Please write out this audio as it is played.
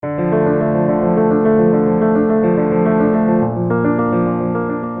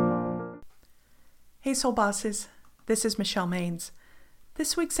Hey Soul Bosses, this is Michelle Maines.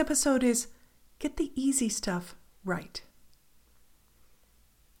 This week's episode is Get the Easy Stuff Right.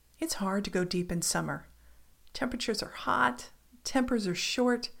 It's hard to go deep in summer. Temperatures are hot, tempers are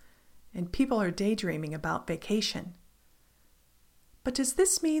short, and people are daydreaming about vacation. But does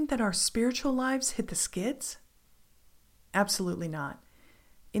this mean that our spiritual lives hit the skids? Absolutely not.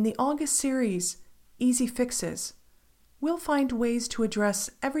 In the August series, Easy Fixes, we'll find ways to address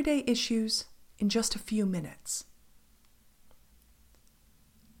everyday issues in just a few minutes.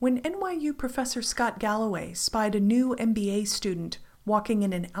 When NYU professor Scott Galloway spied a new MBA student walking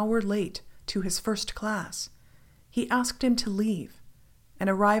in an hour late to his first class, he asked him to leave and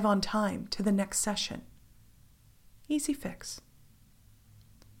arrive on time to the next session. Easy fix.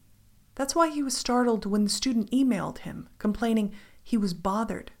 That's why he was startled when the student emailed him, complaining he was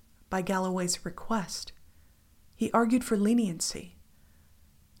bothered by Galloway's request. He argued for leniency.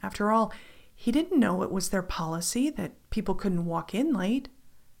 After all, he didn't know it was their policy that people couldn't walk in late.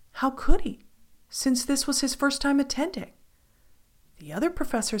 How could he, since this was his first time attending? The other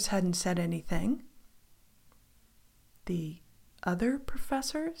professors hadn't said anything. The other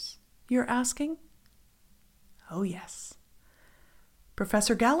professors, you're asking? Oh, yes.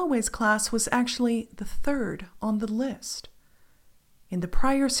 Professor Galloway's class was actually the third on the list. In the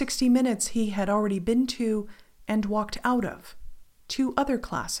prior 60 minutes, he had already been to and walked out of 2 other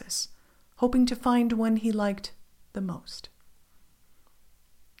classes, hoping to find one he liked the most.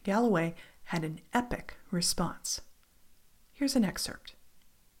 Galloway had an epic response. Here's an excerpt.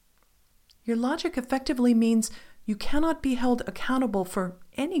 Your logic effectively means you cannot be held accountable for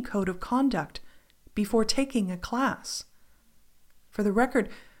any code of conduct before taking a class. For the record,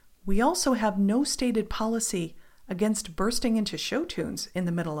 we also have no stated policy against bursting into show tunes in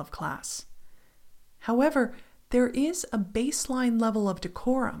the middle of class. However, there is a baseline level of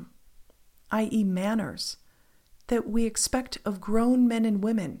decorum, i.e. manners, that we expect of grown men and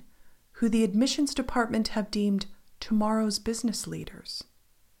women who the admissions department have deemed tomorrow's business leaders.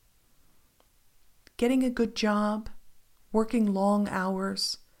 Getting a good job, working long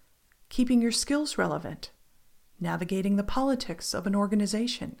hours, keeping your skills relevant, navigating the politics of an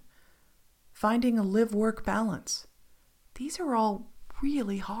organization, finding a live-work balance. These are all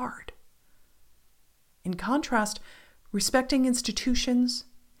really hard. In contrast, respecting institutions,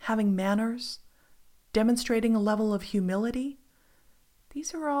 having manners, demonstrating a level of humility,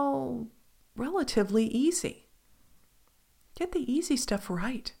 these are all relatively easy. Get the easy stuff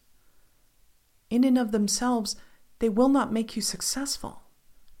right. In and of themselves, they will not make you successful.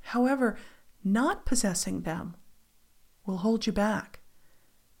 However, not possessing them will hold you back,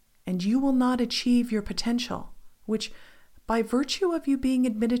 and you will not achieve your potential, which, by virtue of you being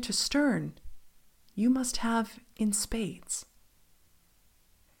admitted to Stern, you must have in spades.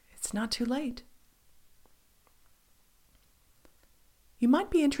 It's not too late. You might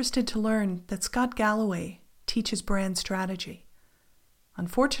be interested to learn that Scott Galloway teaches brand strategy.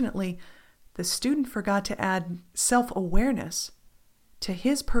 Unfortunately, the student forgot to add self-awareness to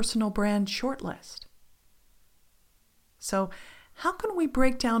his personal brand shortlist. So, how can we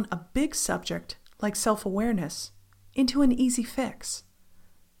break down a big subject like self-awareness into an easy fix?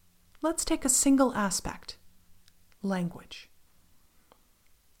 Let's take a single aspect, language.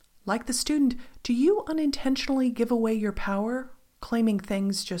 Like the student, do you unintentionally give away your power, claiming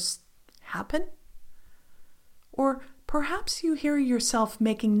things just happen? Or perhaps you hear yourself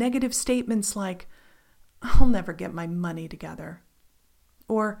making negative statements like, I'll never get my money together,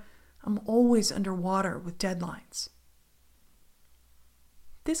 or I'm always underwater with deadlines.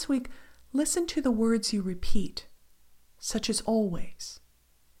 This week, listen to the words you repeat, such as always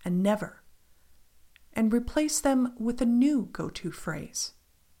and never, and replace them with a new go-to phrase,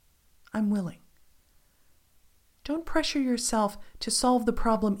 I'm willing. Don't pressure yourself to solve the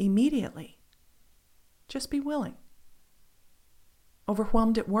problem immediately. Just be willing.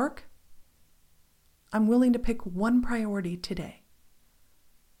 Overwhelmed at work? I'm willing to pick one priority today.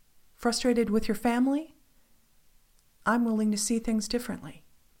 Frustrated with your family? I'm willing to see things differently.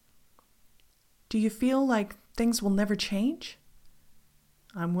 Do you feel like things will never change?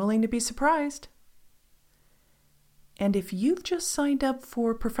 I'm willing to be surprised. And if you've just signed up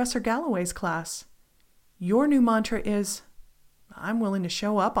for Professor Galloway's class, your new mantra is, I'm willing to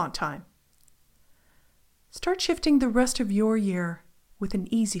show up on time. Start shifting the rest of your year with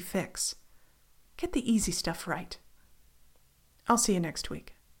an easy fix. Get the easy stuff right. I'll see you next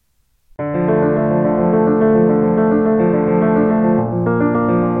week.